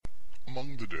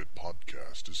Among the Dead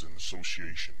podcast is in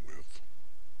association with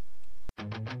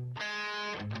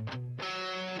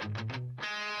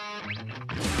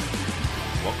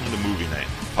Welcome to Movie Night,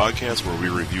 a podcast where we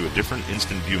review a different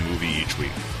instant view movie each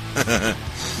week.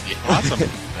 Awesome.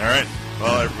 All right.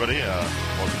 Well, everybody,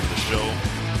 welcome to the show.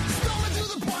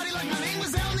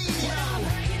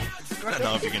 I don't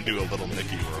know if you can do a little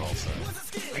Mickey. We're all set.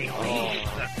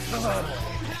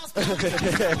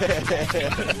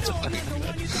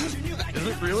 Is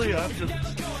it really? I'm just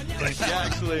like, yeah,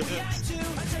 actually it is.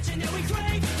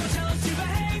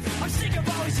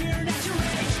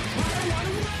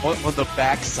 On the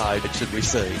backside, should we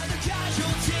say?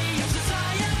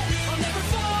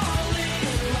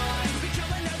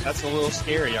 That's a little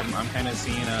scary. I'm kind of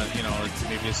seeing it's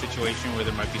maybe a situation where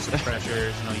there might be some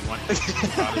pressures. You want to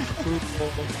get out of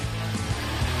approval.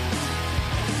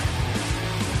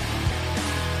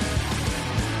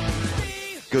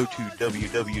 Go to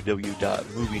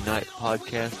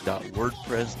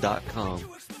www.movienightpodcast.wordpress.com.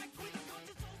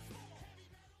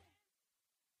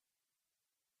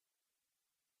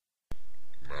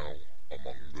 Now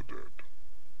Among the Dead.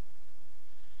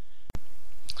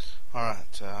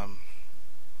 Alright,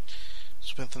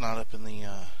 spent the night up in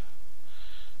the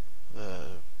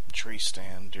tree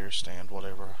stand, deer stand,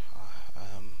 whatever.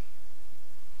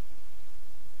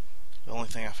 The only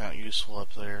thing I found useful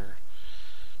up there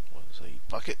was a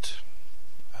bucket,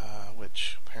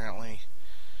 which apparently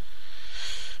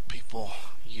people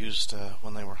used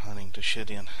when they were hunting to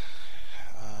shit in.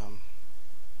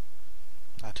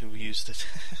 I too used it.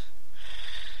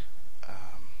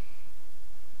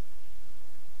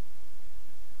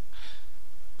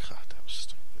 God, that was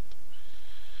stupid.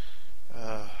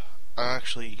 I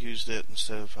actually used it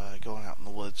instead of going out in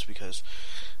the woods because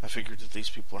I figured that these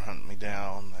people are hunting me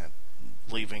down, that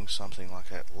leaving something like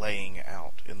that laying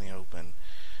out in the open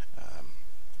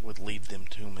would lead them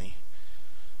to me,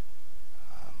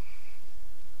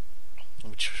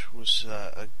 which was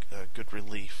a good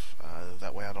relief.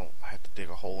 That way I don't have to dig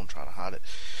a hole and try to hide it,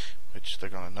 which they're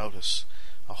going to notice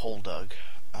a hole dug.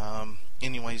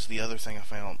 Anyways, the other thing I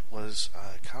found was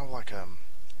kind of like I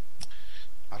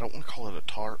don't want to call it a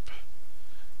tarp,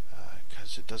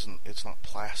 because it's not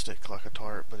plastic like a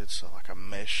tarp, but it's like a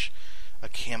mesh, a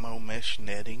camo mesh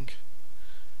netting.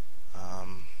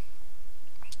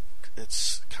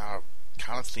 It's kind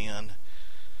of thin.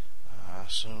 I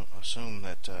assume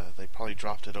that they probably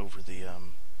dropped it over the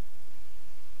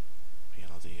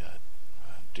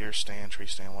deer stand, tree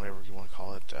stand, whatever you want to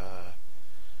call it,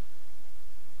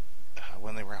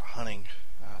 when they were out hunting,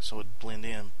 so it'd blend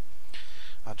in.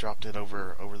 I dropped it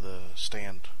over the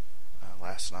stand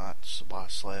last night while I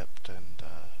slept, and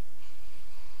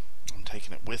I'm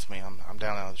taking it with me. I'm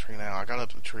down out of the tree now. I got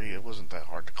up the tree. It wasn't that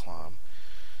hard to climb.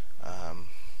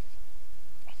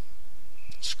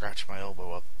 Scratched my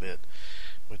elbow up a bit,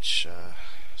 which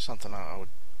something I would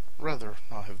rather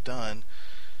not have done,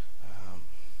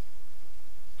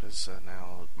 because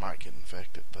now it might get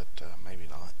infected, but maybe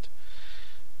not.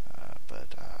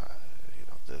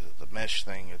 The mesh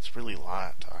thing, it's really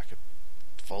light. I could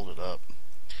fold it up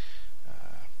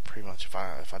pretty much if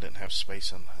I didn't have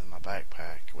space in my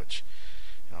backpack, which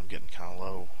I'm getting kind of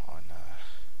low on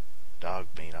dog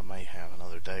meat. I may have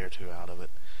another day or two out of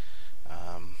it.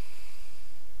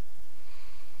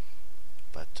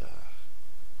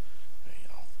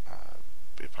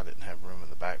 If I didn't have room in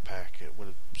the backpack, it would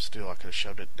have I could have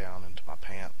shoved it down into my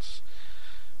pants,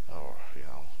 or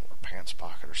pants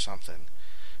pocket or something,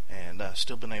 and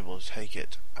still been able to take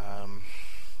it.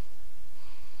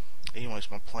 Anyways,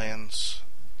 my plans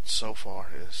so far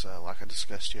is like I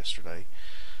discussed yesterday.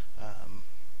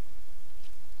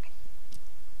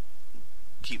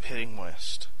 Keep heading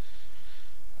west.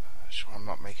 Sure, I'm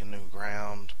not making new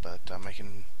ground, but I'm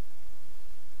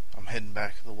heading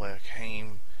back the way I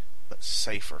came, but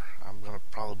safer. I'm going to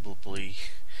probably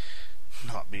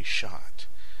not be shot.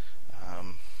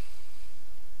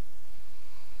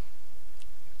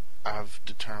 I've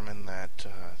determined that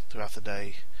throughout the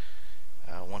day,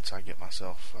 once I get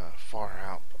myself far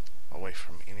out away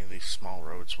from any of these small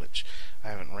roads, which I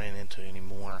haven't ran into any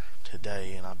more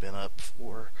today, and I've been up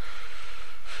for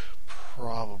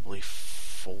probably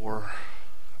 4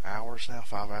 hours now,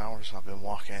 5 hours. I've been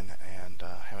walking and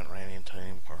haven't ran into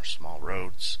any more small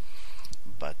roads,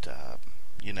 but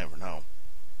you never know.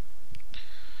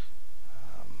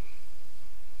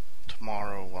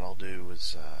 Tomorrow what I'll do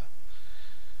is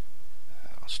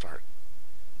I'll start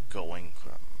going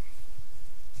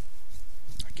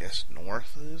I guess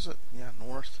north, is it? Yeah,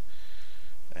 north,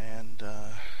 and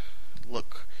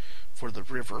look for the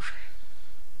river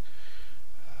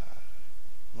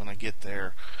when I get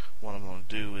there, what I'm going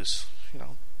to do is,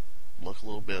 look a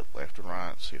little bit left and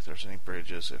right, see if there's any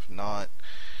bridges. If not,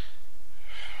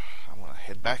 I'm going to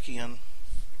head back in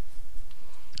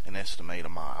and estimate a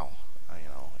mile.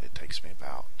 It takes me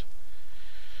about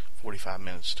 45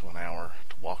 minutes to an hour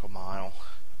to walk a mile.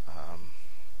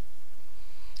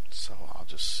 So I'll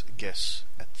just guess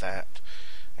at that,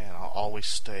 and I'll always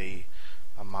stay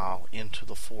a mile into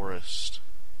the forest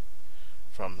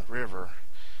from the river,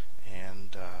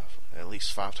 and at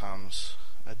least 5 times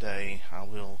a day I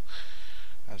will,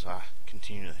 as I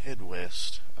continue to head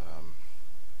west,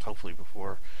 hopefully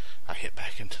before I hit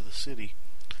back into the city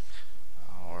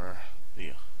or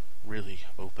the really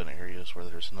open areas where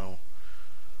there's no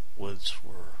woods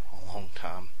for a long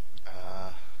time,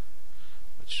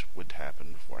 which would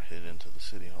happen before I head into the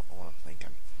city. I don't know what I'm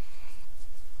thinking.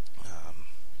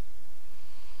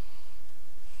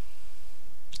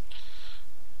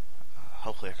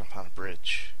 Hopefully I can find a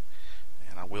bridge,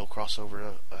 and I will cross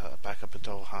over back up into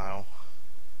Ohio,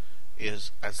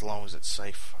 as long as it's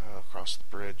safe across the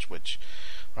bridge, which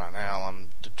right now I'm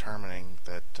determining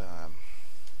that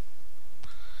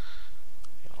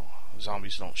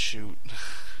zombies don't shoot,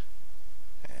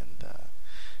 and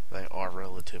they are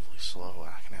relatively slow.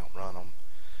 I can outrun them.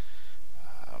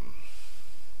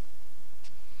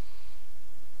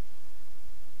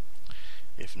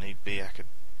 If need be, I could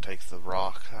take the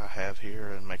rock I have here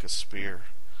and make a spear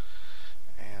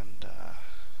and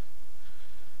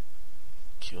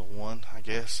kill one, I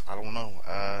guess. I don't know.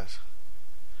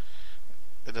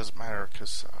 It doesn't matter,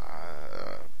 because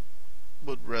I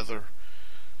would rather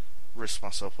risk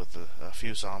myself with a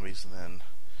few zombies than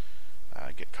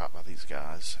get caught by these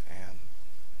guys. And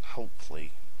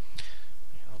hopefully,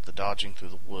 the dodging through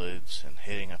the woods and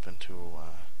heading up into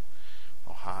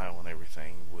Ohio and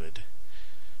everything would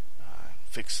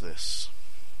fix this,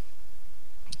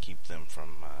 keep them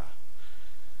from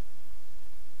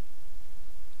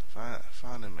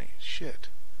finding me. Shit.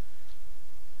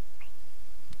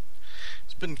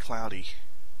 It's been cloudy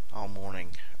all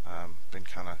morning. Been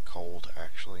kind of cold,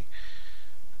 actually.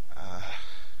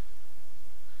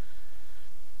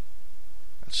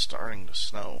 It's starting to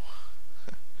snow.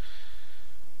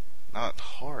 Not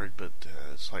hard, but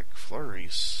it's like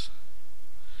flurries.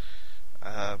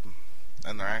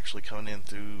 And they're actually coming in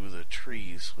through the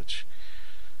trees, which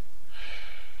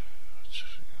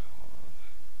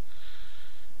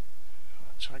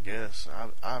I guess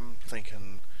I'm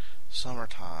thinking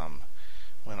summertime,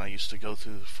 when I used to go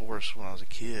through the forest when I was a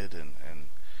kid, and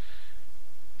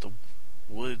the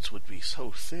woods would be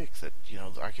so thick that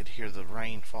I could hear the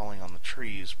rain falling on the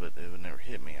trees, but it would never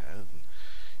hit me.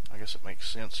 I guess it makes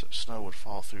sense that snow would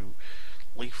fall through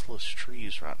leafless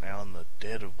trees right now in the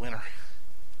dead of winter.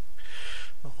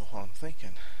 I don't know what I'm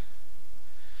thinking.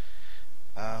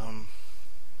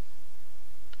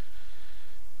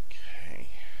 Okay.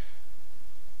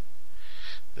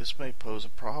 This may pose a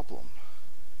problem,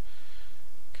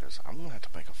 because I'm going to have to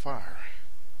make a fire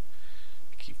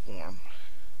to keep warm.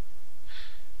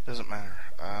 Doesn't matter.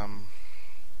 I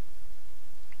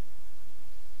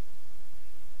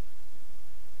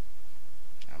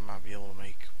might be able to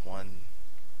make one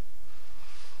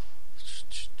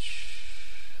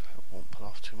that won't put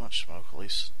off too much smoke, at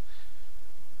least.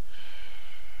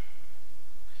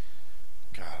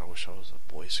 God, I wish I was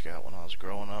a Boy Scout when I was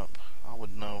growing up. I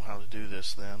would know how to do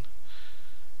this then.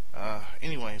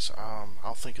 Anyways,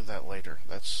 I'll think of that later.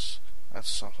 That's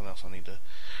something else I need to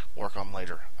work on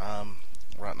later.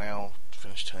 Right now, to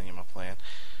finish telling you my plan,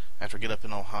 after I get up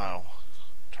in Ohio,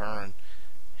 turn,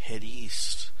 head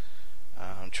east,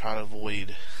 try to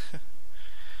avoid,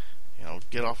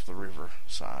 get off the river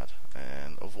side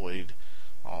and avoid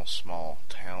all small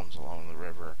towns along the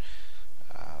river.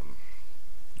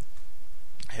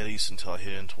 Head east until I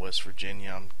hit into West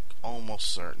Virginia. I'm almost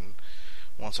certain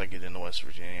once I get into West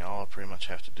Virginia, all I pretty much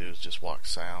have to do is just walk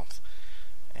south,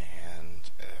 and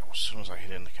as soon as I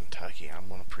hit into Kentucky, I'm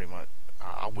going to pretty much,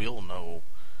 I will know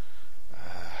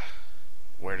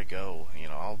where to go.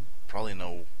 I'll probably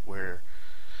know where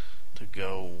to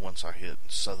go once I hit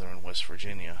southern West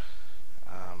Virginia.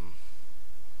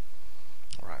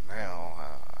 Right now,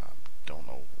 I don't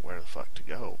know where the fuck to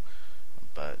go,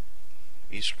 but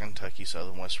eastern Kentucky,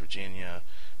 southern West Virginia,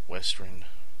 western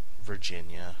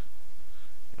Virginia,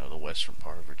 the western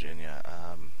part of Virginia,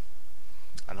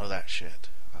 I know that shit.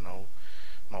 I know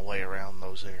my way around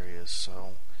those areas,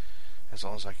 so as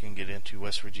long as I can get into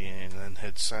West Virginia and then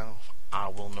head south, I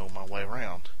will know my way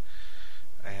around,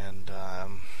 and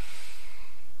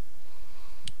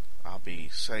I'll be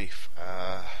safe.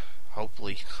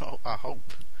 Hopefully, I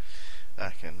hope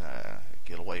I can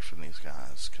get away from these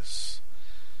guys, because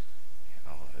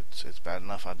it's bad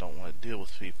enough I don't want to deal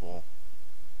with people,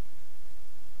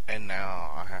 and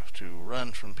now I have to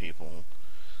run from people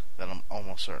that I'm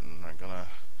almost certain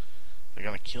they're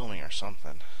gonna kill me or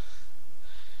something.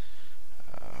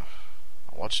 I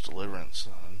watched Deliverance,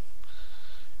 and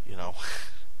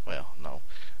well, no,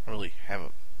 I really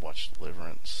haven't watched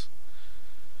Deliverance,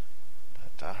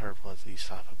 but I heard what these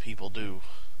type of people do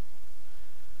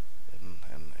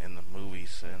in the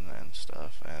movies and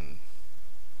stuff, and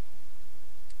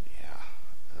yeah,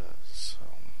 so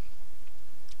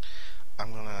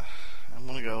I'm gonna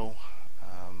go,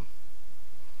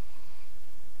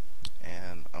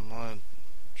 and I'm gonna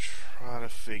try to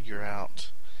figure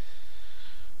out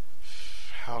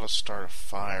how to start a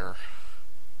fire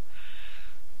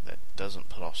that doesn't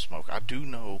put off smoke. I do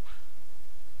know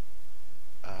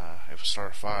if I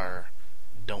start a fire,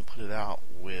 don't put it out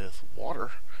with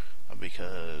water,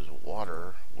 because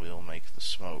water will make the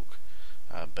smoke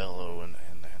bellow and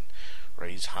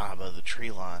raise high above the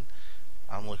tree line.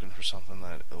 I'm looking for something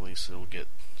that at least it'll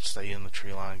stay in the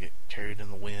tree line, get carried in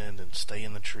the wind, and stay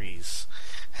in the trees.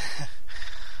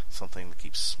 Something that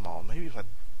keeps small. Maybe if I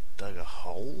dug a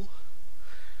hole?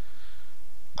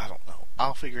 I don't know.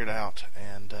 I'll figure it out,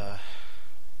 and I'll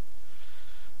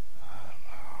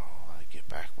get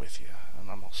back with you.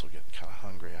 And I'm also getting kind of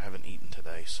hungry. I haven't eaten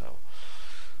today, so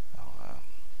I'll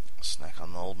snack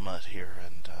on the old mutt here,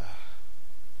 and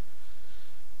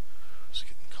it's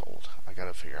getting cold. I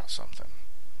gotta figure out something.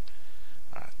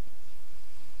 Alright,